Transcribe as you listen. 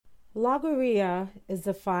Logorrhea is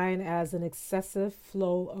defined as an excessive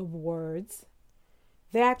flow of words.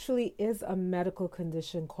 There actually is a medical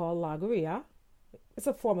condition called logorrhea. It's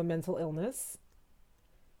a form of mental illness.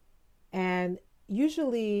 And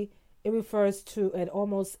usually it refers to an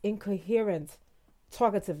almost incoherent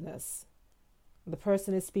talkativeness. The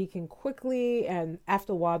person is speaking quickly, and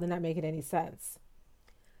after a while, they're not making any sense.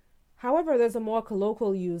 However, there's a more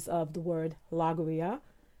colloquial use of the word logorrhea,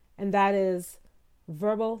 and that is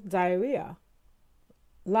verbal diarrhea.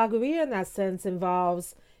 Logorrhea, in that sense,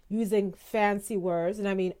 involves using fancy words, and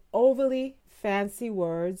I mean overly fancy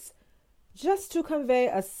words, just to convey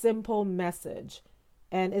a simple message.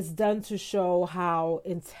 And it's done to show how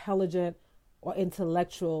intelligent or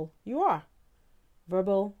intellectual you are.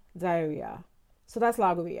 Verbal diarrhea. So that's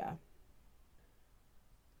logorrhea.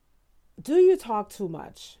 Do you talk too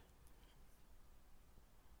much?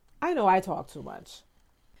 I know I talk too much.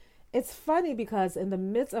 It's funny because in the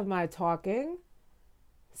midst of my talking,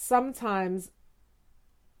 sometimes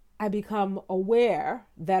I become aware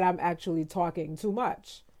that I'm actually talking too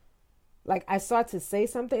much. Like I start to say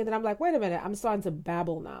something and then I'm like, wait a minute, I'm starting to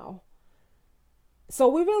babble now. So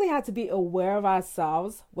we really have to be aware of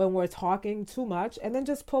ourselves when we're talking too much and then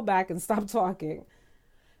just pull back and stop talking.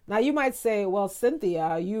 Now you might say, well,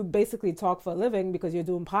 Cynthia, you basically talk for a living because you're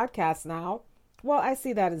doing podcasts now. Well, I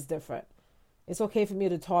see that as different. It's okay for me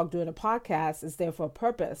to talk during a podcast. It's there for a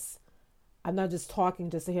purpose. I'm not just talking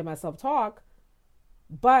just to hear myself talk.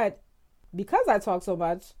 But because I talk so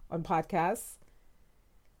much on podcasts,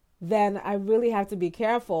 then I really have to be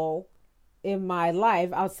careful in my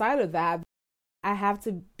life outside of that. I have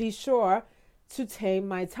to be sure to tame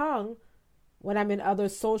my tongue when I'm in other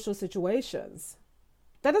social situations.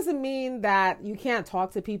 That doesn't mean that you can't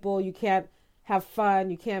talk to people, you can't have fun,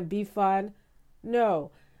 you can't be fun.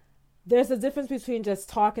 No, there's a difference between just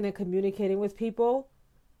talking and communicating with people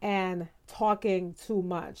and talking too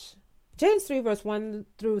much. James 3 verse 1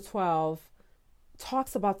 through 12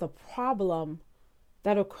 talks about the problem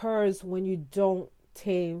that occurs when you don't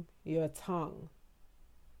tame your tongue.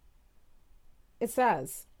 It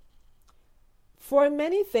says, for in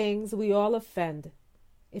many things we all offend.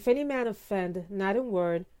 If any man offend not in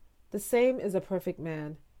word, the same is a perfect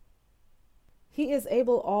man. He is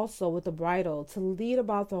able also with the bridle to lead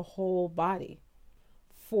about the whole body.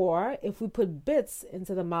 For if we put bits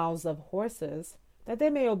into the mouths of horses, that they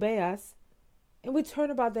may obey us, and we turn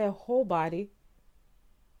about their whole body,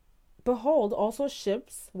 behold also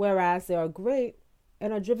ships, whereas they are great,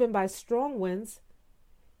 and are driven by strong winds,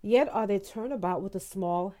 yet are they turned about with a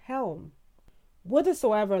small helm,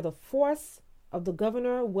 whithersoever the force of the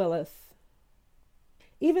governor willeth.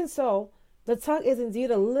 Even so, the tongue is indeed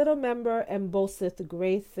a little member, and boasteth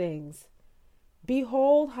great things.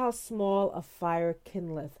 Behold how small a fire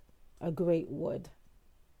kindleth a great wood.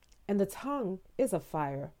 And the tongue is a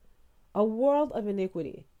fire, a world of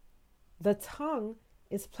iniquity. The tongue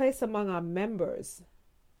is placed among our members,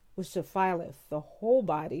 which defileth the whole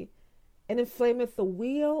body, and inflameth the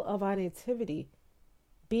wheel of our nativity,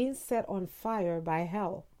 being set on fire by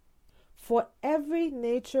hell. For every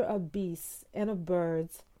nature of beasts and of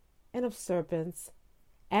birds and of serpents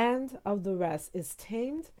and of the rest is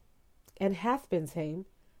tamed and hath been tamed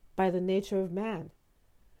by the nature of man.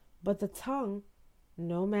 But the tongue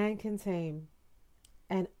no man can tame,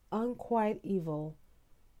 an unquiet evil,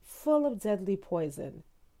 full of deadly poison.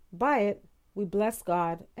 By it we bless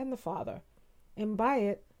God and the Father, and by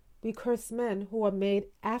it we curse men who are made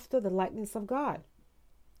after the likeness of God.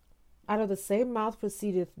 Out of the same mouth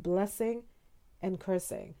proceedeth blessing and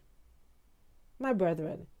cursing. My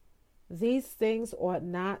brethren, these things ought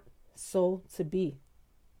not so to be.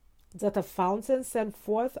 Doth a fountain send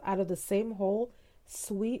forth out of the same hole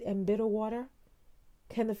sweet and bitter water?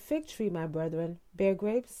 Can the fig tree, my brethren, bear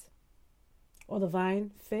grapes, or the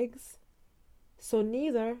vine figs? So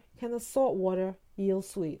neither can the salt water yield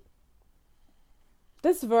sweet.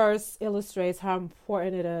 This verse illustrates how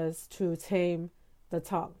important it is to tame the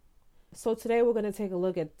tongue. So today we're going to take a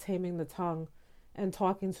look at taming the tongue and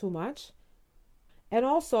talking too much. And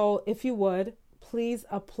also, if you would, please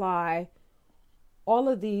apply all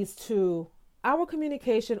of these to our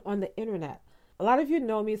communication on the internet. A lot of you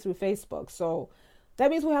know me through Facebook, so that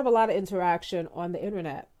means we have a lot of interaction on the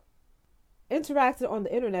internet. Interacting on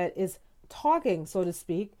the internet is talking, so to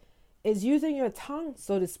speak, is using your tongue,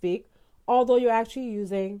 so to speak, although you're actually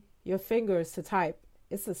using your fingers to type.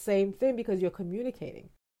 It's the same thing because you're communicating.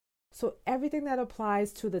 So everything that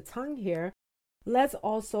applies to the tongue here, let's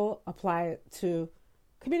also apply it to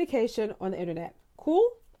communication on the internet. Cool?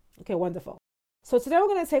 Okay, wonderful. So today we're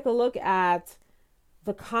going to take a look at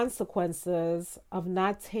the consequences of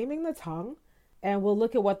not taming the tongue And we'll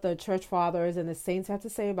look at what the church fathers and the saints have to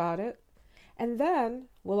say about it. And then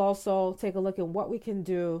we'll also take a look at what we can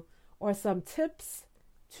do or some tips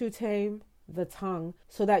to tame the tongue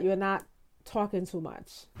so that you're not talking too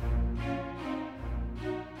much.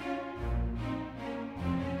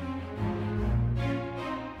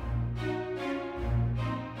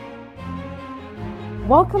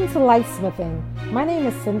 Welcome to Lifesmithing. My name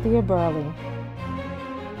is Cynthia Burley.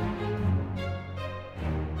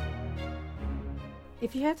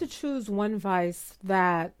 If you had to choose one vice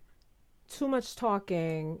that too much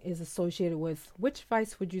talking is associated with, which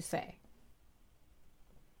vice would you say?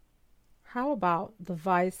 How about the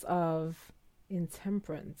vice of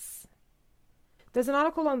intemperance? There's an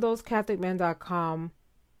article on thosecatholicmen.com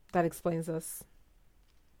that explains this.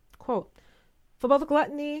 Quote, for both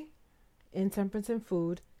gluttony, intemperance in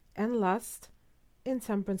food, and lust,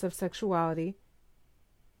 intemperance of sexuality,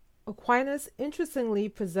 Aquinas interestingly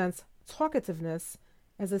presents talkativeness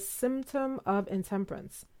as a symptom of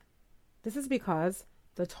intemperance. This is because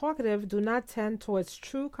the talkative do not tend towards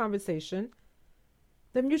true conversation,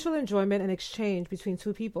 the mutual enjoyment and exchange between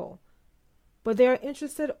two people, but they are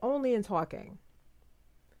interested only in talking.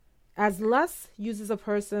 As lust uses a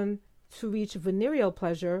person to reach venereal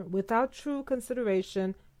pleasure without true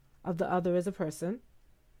consideration of the other as a person,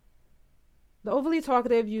 the overly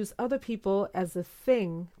talkative use other people as a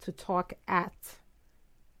thing to talk at.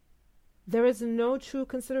 There is no true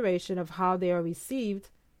consideration of how they are received,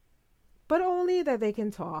 but only that they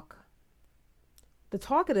can talk. The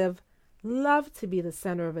talkative love to be the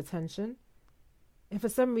center of attention, and for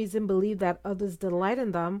some reason believe that others delight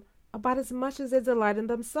in them about as much as they delight in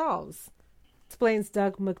themselves, explains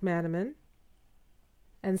Doug McManaman.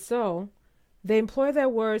 And so, they employ their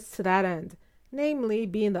words to that end, namely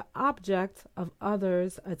being the object of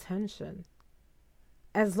others' attention.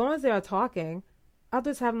 As long as they are talking,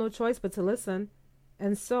 others have no choice but to listen,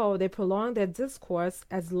 and so they prolong their discourse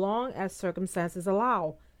as long as circumstances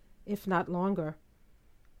allow, if not longer.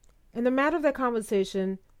 And the matter of their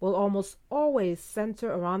conversation will almost always center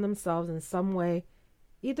around themselves in some way,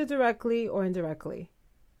 either directly or indirectly.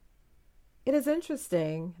 It is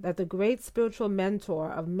interesting that the great spiritual mentor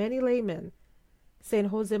of many laymen,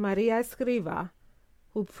 Saint Josemaria Escriva,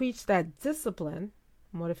 who preached that discipline,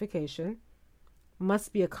 mortification,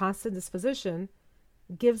 must be a constant disposition,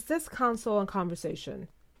 gives this counsel on conversation.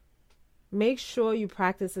 Make sure you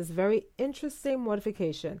practice this very interesting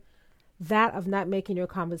mortification, that of not making your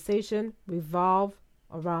conversation revolve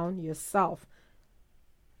around yourself.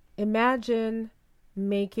 Imagine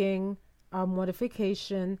making our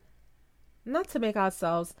mortification not to make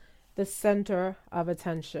ourselves the center of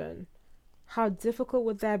attention. How difficult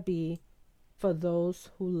would that be for those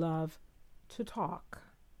who love to talk?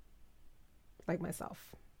 Like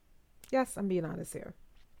myself. Yes, I'm being honest here.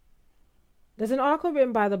 There's an article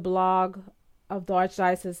written by the blog of the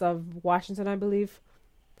Archdiocese of Washington, I believe,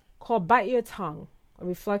 called Bite Your Tongue, a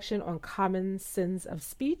reflection on common sins of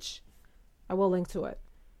speech. I will link to it.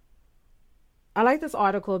 I like this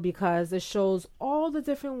article because it shows all the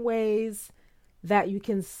different ways that you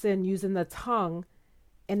can sin using the tongue,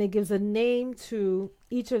 and it gives a name to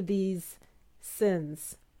each of these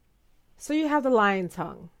sins. So you have the lying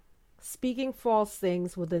tongue, speaking false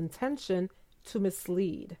things with the intention to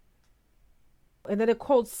mislead. And then it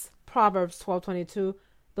quotes Proverbs 12:22,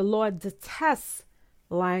 the Lord detests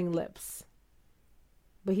lying lips,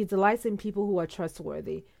 but he delights in people who are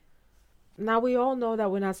trustworthy. Now, we all know that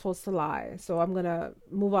we're not supposed to lie, so I'm going to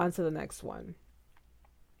move on to the next one.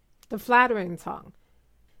 The flattering tongue.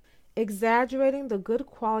 Exaggerating the good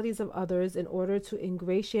qualities of others in order to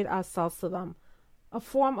ingratiate ourselves to them, a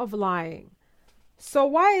form of lying. So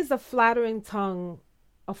why is the flattering tongue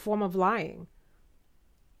a form of lying?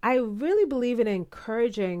 I really believe in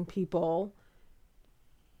encouraging people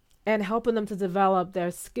and helping them to develop their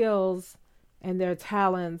skills and their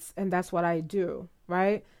talents, and that's what I do,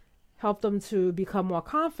 right? Help them to become more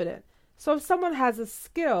confident. So if someone has a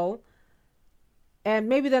skill and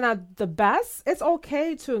maybe they're not the best, it's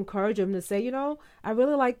okay to encourage them, to say, I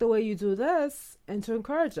really like the way you do this, and to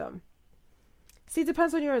encourage them. See, it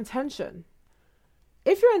depends on your intention.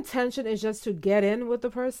 If your intention is just to get in with the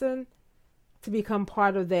person, to become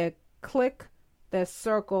part of their clique, their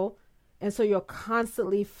circle, and so you're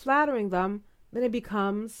constantly flattering them, then it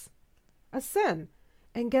becomes a sin.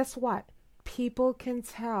 And guess what? People can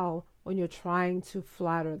tell when you're trying to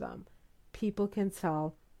flatter them. People can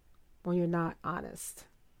tell when you're not honest.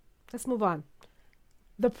 Let's move on.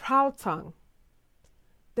 The proud tongue.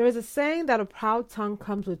 There is a saying that a proud tongue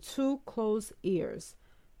comes with two closed ears.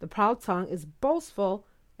 The proud tongue is boastful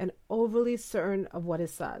and overly certain of what it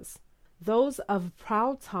says. Those of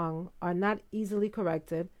proud tongue are not easily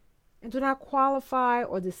corrected and do not qualify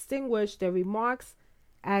or distinguish their remarks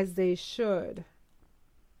as they should.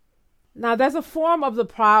 Now, there's a form of the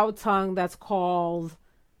proud tongue that's called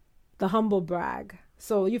the humble brag.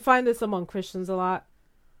 So you find this among Christians a lot,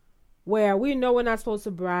 where we know we're not supposed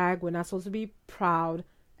to brag, we're not supposed to be proud,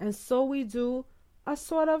 and so we do a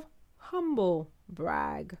sort of humble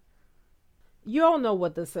brag. You all know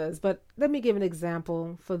what this is, but let me give an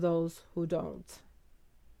example for those who don't.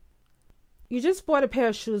 You just bought a pair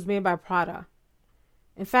of shoes made by Prada.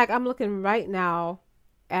 In fact, I'm looking right now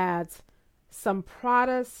at some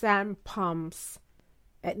Prada satin pumps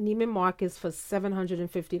at Neiman Marcus for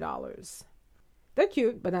 $750. They're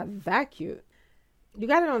cute, but not that cute. You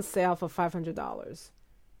got it on sale for $500.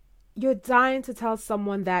 You're dying to tell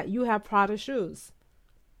someone that you have Prada shoes,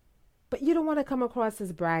 but you don't want to come across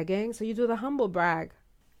as bragging, so you do the humble brag.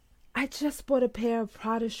 I just bought a pair of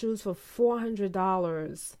Prada shoes for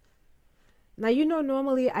 $400. Now,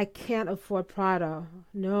 normally I can't afford Prada.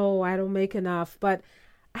 No, I don't make enough, but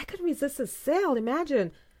I could resist a sale.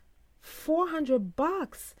 Imagine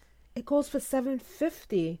 $400. It goes for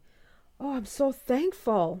 $750. Oh, I'm so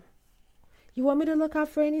thankful. You want me to look out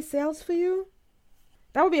for any sales for you?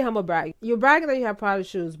 That would be a humble brag. You're bragging that you have Prada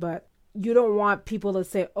shoes, but you don't want people to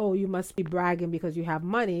say, oh, you must be bragging because you have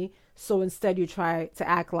money. So instead you try to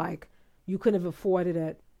act like you couldn't have afforded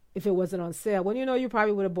it if it wasn't on sale, when you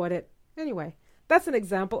probably would have bought it anyway. That's an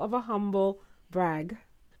example of a humble brag.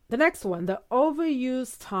 The next one, the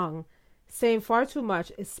overused tongue, saying far too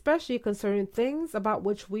much, especially concerning things about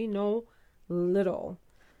which we know little.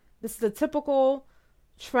 This is the typical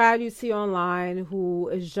trad you see online who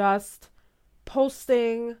is just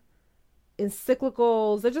posting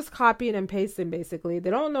encyclicals. They're just copying and pasting, basically. They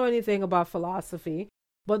don't know anything about philosophy,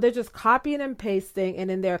 but they're just copying and pasting,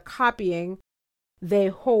 and in their copying, they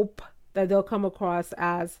hope that they'll come across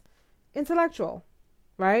as intellectual,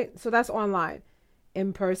 right? So that's online.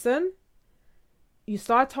 In person, you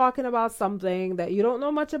start talking about something that you don't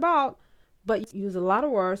know much about, but you use a lot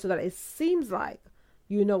of words so that it seems like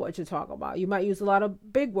you know what you're talking about. You might use a lot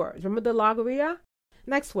of big words. Remember the logorrhea?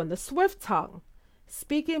 Next one, the swift tongue,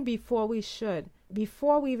 speaking before we should,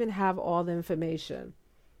 before we even have all the information.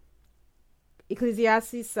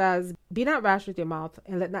 Ecclesiastes says, be not rash with your mouth,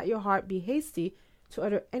 and let not your heart be hasty to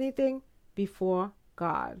utter anything before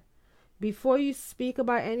God. Before you speak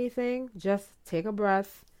about anything, just take a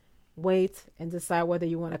breath, wait, and decide whether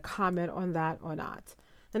you want to comment on that or not.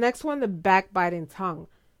 The next one, the backbiting tongue,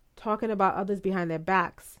 talking about others behind their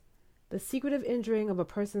backs, the secretive injuring of a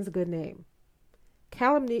person's good name.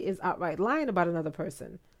 Calumny is outright lying about another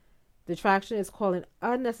person. Detraction is calling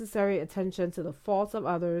unnecessary attention to the faults of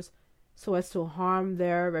others so as to harm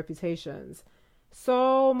their reputations.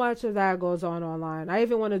 So much of that goes on online. I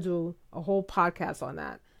even want to do a whole podcast on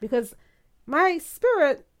that because my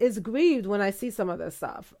spirit is grieved when I see some of this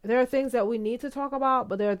stuff. There are things that we need to talk about,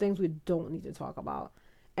 but there are things we don't need to talk about.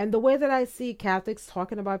 And the way that I see Catholics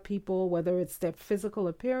talking about people, whether it's their physical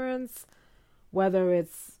appearance, whether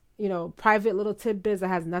it's, private little tidbits that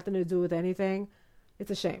has nothing to do with anything,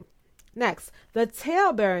 it's a shame. Next, the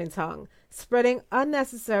tale-bearing tongue, spreading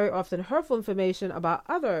unnecessary, often hurtful information about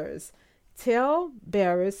others.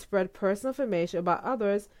 Tale-bearers spread personal information about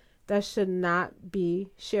others that should not be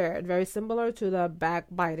shared. Very similar to the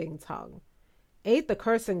backbiting tongue. 8, the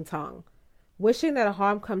cursing tongue, wishing that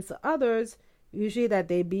harm comes to others, usually that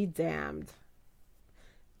they be damned.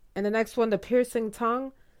 And the next one, the piercing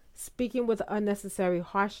tongue, speaking with unnecessary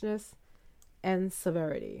harshness and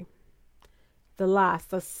severity. The last,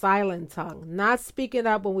 the silent tongue, not speaking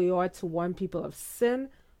up when we ought to warn people of sin,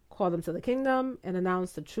 call them to the kingdom, and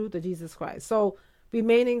announce the truth of Jesus Christ. So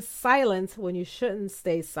remaining silent when you shouldn't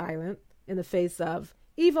stay silent in the face of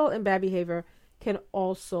evil and bad behavior can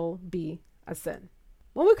also be a sin.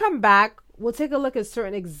 When we come back, we'll take a look at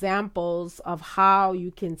certain examples of how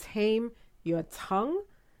you can tame your tongue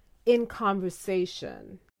in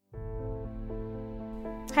conversation.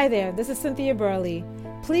 Hi there, this is Cynthia Burley.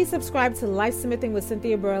 Please subscribe to Life Smithing with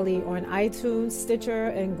Cynthia Burley on iTunes, Stitcher,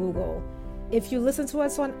 and Google. If you listen to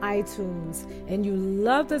us on iTunes and you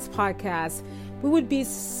love this podcast, we would be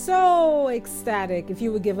so ecstatic if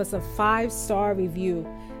you would give us a 5-star review.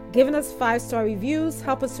 Giving us 5-star reviews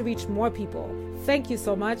help us to reach more people. Thank you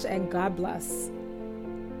so much, and God bless.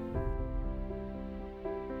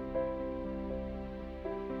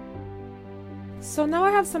 So now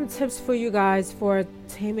I have some tips for you guys for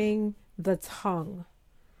taming the tongue,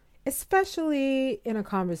 especially in a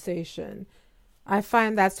conversation. I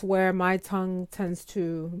find that's where my tongue tends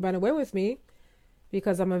to run away with me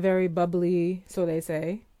because I'm a very bubbly, so they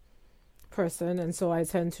say, person, and so I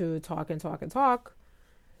tend to talk and talk and talk.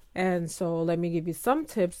 And so let me give you some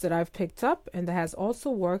tips that I've picked up and that has also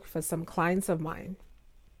worked for some clients of mine.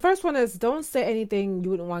 First one is, don't say anything you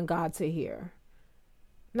wouldn't want God to hear.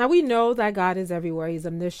 Now we know that God is everywhere. He's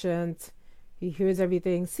omniscient. He hears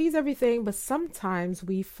everything, sees everything, but sometimes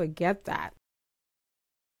we forget that.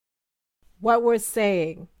 What we're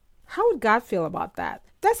saying, how would God feel about that?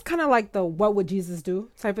 That's kind of like the what would Jesus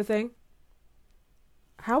do type of thing.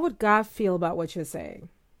 How would God feel about what you're saying?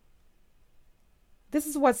 This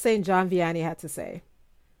is what St. John Vianney had to say.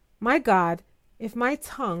 My God, if my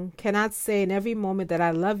tongue cannot say in every moment that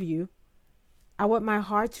I love you, I want my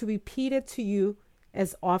heart to repeat it to you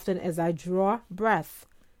as often as I draw breath.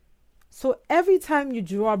 So every time you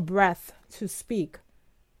draw breath to speak,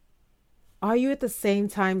 are you at the same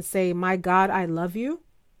time saying, my God, I love you?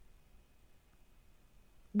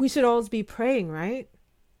 We should always be praying, right?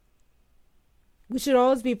 We should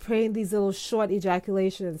always be praying these little short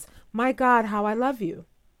ejaculations. My God, how I love you.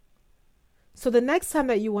 So the next time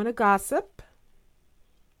that you want to gossip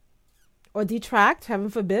or detract, heaven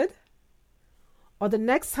forbid, or the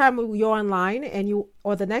next time you're online you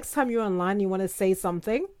want to say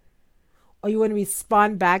something, or you want to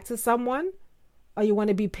respond back to someone, or you want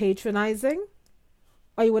to be patronizing,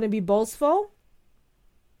 or you want to be boastful,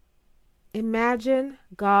 imagine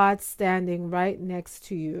God standing right next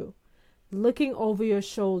to you, looking over your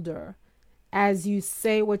shoulder as you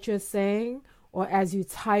say what you're saying or as you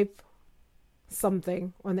type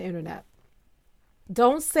something on the internet.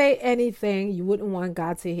 Don't say anything you wouldn't want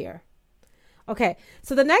God to hear. Okay,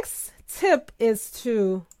 so the next tip is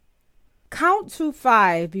to count to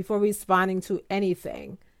 5 before responding to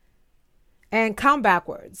anything and count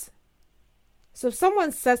backwards. So if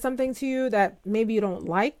someone says something to you that maybe you don't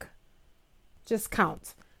like, just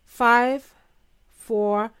count 5,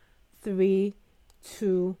 4, 3,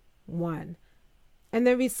 2, 1. And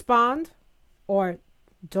then respond or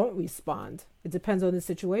don't respond. It depends on the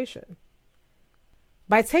situation.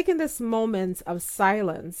 By taking this moment of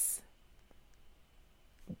silence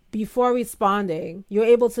before responding, you're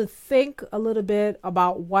able to think a little bit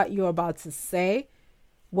about what you're about to say,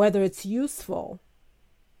 whether it's useful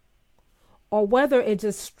or whether it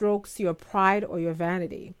just strokes your pride or your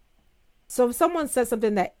vanity. So if someone says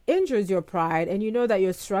something that injures your pride and you know that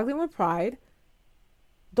you're struggling with pride,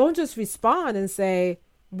 don't just respond and say,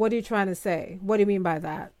 what are you trying to say? What do you mean by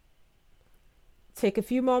that? Take a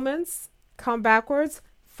few moments, count backwards,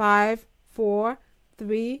 5, 4,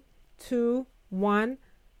 3, 2, 1,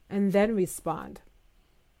 and then respond.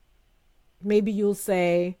 Maybe you'll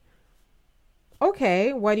say,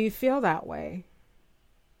 okay, why do you feel that way?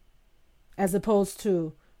 As opposed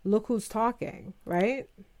to, look who's talking, right?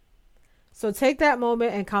 So take that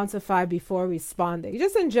moment and count to 5 before responding.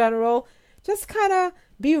 Just in general, just kind of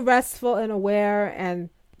be restful and aware and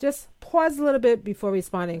just pause a little bit before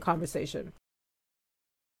responding in conversation.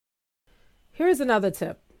 Here's another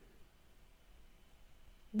tip.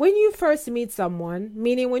 When you first meet someone,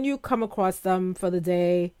 meaning when you come across them for the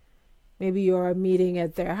day, maybe you're meeting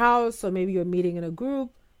at their house, or maybe you're meeting in a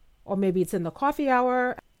group, or maybe it's in the coffee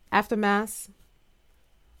hour after Mass.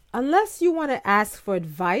 Unless you want to ask for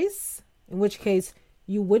advice, in which case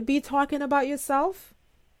you would be talking about yourself,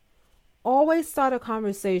 always start a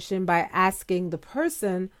conversation by asking the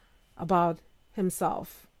person about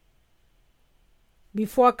himself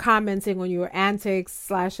before commenting on your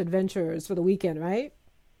antics/adventures for the weekend, right?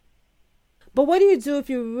 But what do you do if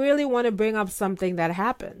you really want to bring up something that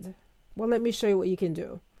happened? Well, let me show you what you can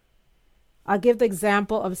do. I'll give the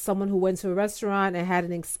example of someone who went to a restaurant and had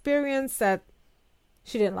an experience that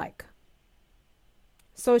she didn't like.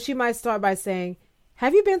 So she might start by saying,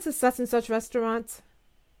 have you been to such and such restaurant?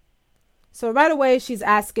 So right away, she's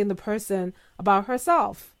asking the person about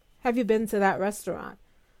herself. Have you been to that restaurant?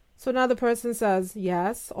 So now the person says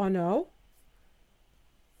yes or no.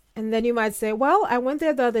 And then you might say, well, I went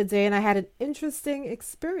there the other day and I had an interesting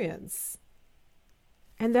experience.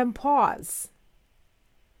 And then pause.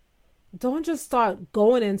 Don't just start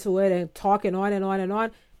going into it and talking on and on and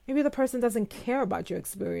on. Maybe the person doesn't care about your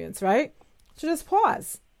experience, right? So just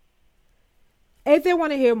pause. If they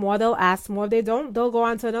want to hear more, they'll ask more. If they don't, they'll go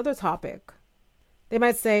on to another topic. They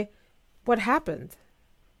might say, what happened?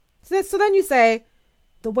 So then you say,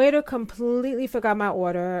 the waiter completely forgot my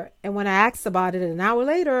order. And when I asked about it an hour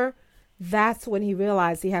later, that's when he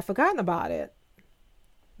realized he had forgotten about it.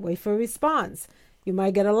 Wait for a response. You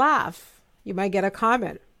might get a laugh. You might get a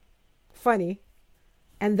comment. Funny.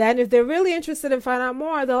 And then if they're really interested in finding out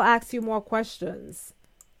more, they'll ask you more questions.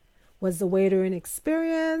 Was the waiter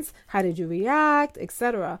inexperienced? How did you react?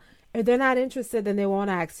 Etc. If they're not interested, then they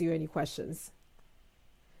won't ask you any questions.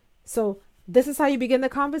 So this is how you begin the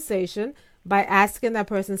conversation, by asking that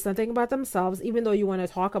person something about themselves, even though you want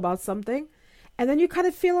to talk about something. And then you kind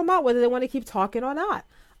of feel them out whether they want to keep talking or not.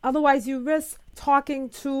 Otherwise, you risk talking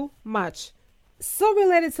too much. So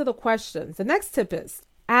related to the questions, the next tip is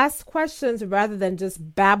ask questions rather than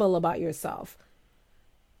just babble about yourself.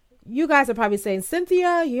 You guys are probably saying,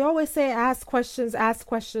 Cynthia, you always say ask questions, ask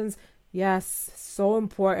questions. Yes, so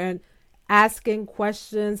important. Asking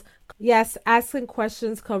questions. Yes, asking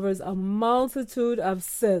questions covers a multitude of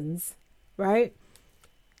sins, right?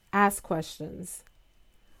 Ask questions.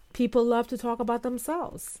 People love to talk about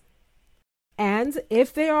themselves. And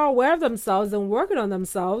if they are aware of themselves and working on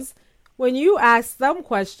themselves, when you ask them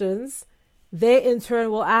questions, they in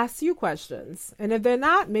turn will ask you questions. And if they're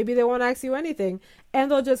not, maybe they won't ask you anything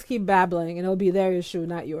and they'll just keep babbling and it'll be their issue,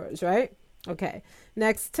 not yours, right? Okay.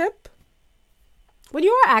 Next tip. When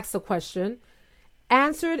you are asked a question,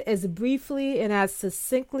 answer it as briefly and as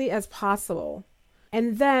succinctly as possible.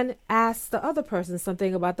 And then ask the other person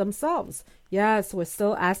something about themselves. Yes, we're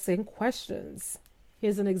still asking questions.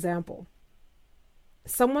 Here's an example.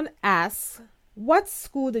 Someone asks, what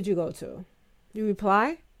school did you go to? You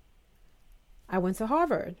reply, I went to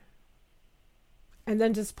Harvard. And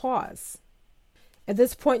then just pause. At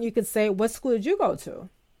this point, you could say, what school did you go to?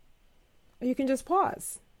 Or you can just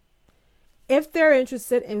pause. If they're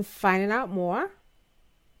interested in finding out more,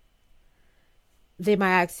 they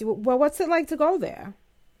might ask you, well, what's it like to go there?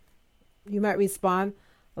 You might respond,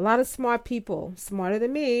 a lot of smart people, smarter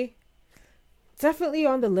than me, definitely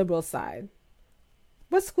on the liberal side.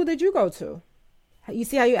 What school did you go to? You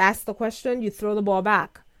see how you ask the question? You throw the ball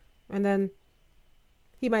back. And then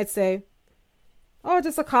he might say, oh,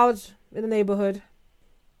 just a college in the neighborhood.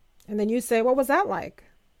 And then you say, what was that like?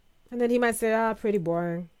 And then he might say, pretty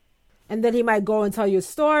boring. And then he might go and tell you a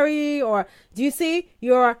story. Or do you see?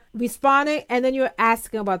 You're responding and then you're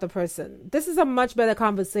asking about the person. This is a much better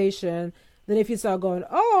conversation than if you start going,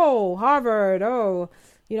 oh, Harvard. Oh,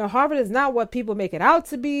 Harvard is not what people make it out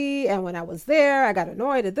to be. And when I was there, I got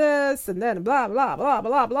annoyed at this and then blah, blah, blah,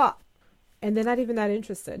 blah, blah. And they're not even that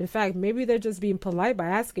interested. In fact, maybe they're just being polite by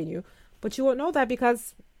asking you. But you won't know that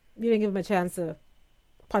because you didn't give them a chance to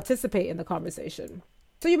participate in the conversation.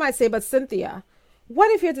 So you might say, but Cynthia, what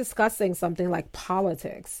if you're discussing something like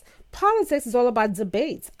politics? Politics is all about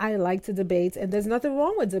debate. I like to debate, and there's nothing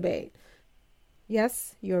wrong with debate.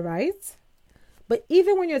 Yes, you're right. But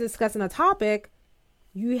even when you're discussing a topic,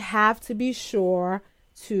 you have to be sure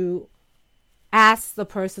to ask the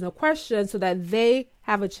person a question so that they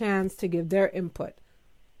have a chance to give their input.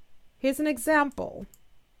 Here's an example.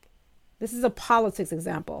 This is a politics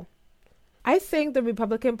example. I think the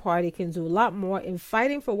Republican Party can do a lot more in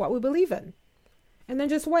fighting for what we believe in. And then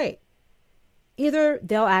just wait. Either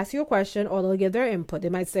they'll ask you a question or they'll give their input. They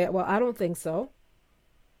might say, well, I don't think so.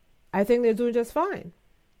 I think they're doing just fine.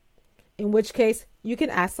 In which case, you can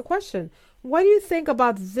ask the question, what do you think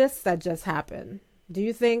about this that just happened? Do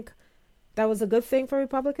you think that was a good thing for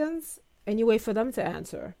Republicans? And you wait for them to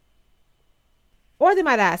answer. Or they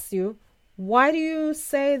might ask you, why do you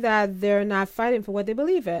say that they're not fighting for what they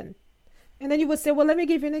believe in? And then you would say, well, let me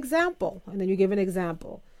give you an example. And then you give an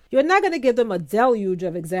example. You're not going to give them a deluge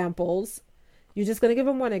of examples. You're just going to give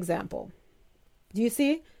them one example. Do you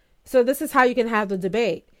see? So this is how you can have the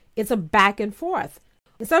debate. It's a back and forth.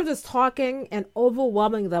 Instead of just talking and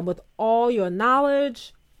overwhelming them with all your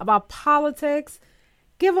knowledge about politics,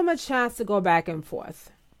 give them a chance to go back and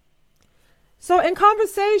forth. So in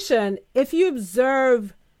conversation, if you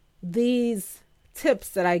observe these tips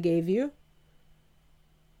that I gave you,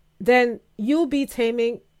 then you'll be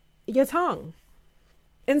taming your tongue.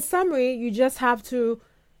 In summary, you just have to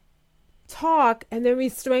talk and then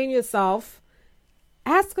restrain yourself,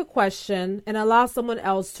 ask a question, and allow someone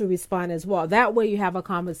else to respond as well. That way you have a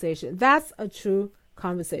conversation. That's a true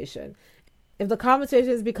conversation. If the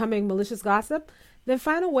conversation is becoming malicious gossip, then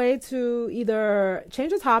find a way to either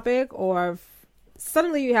change the topic or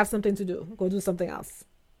suddenly you have something to do. Go do something else.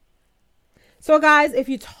 So guys, if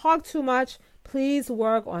you talk too much, please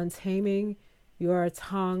work on taming your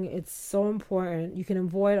tongue. It's so important. You can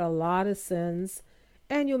avoid a lot of sins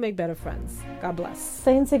and you'll make better friends. God bless.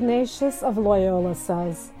 Saint Ignatius of Loyola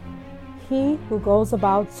says, he who goes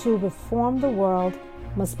about to reform the world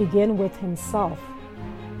must begin with himself,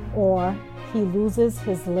 or he loses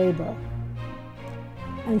his labor.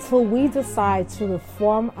 Until we decide to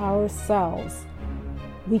reform ourselves,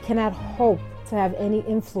 we cannot hope to have any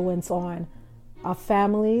influence on our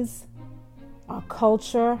families, our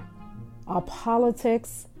culture, our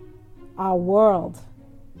politics, our world.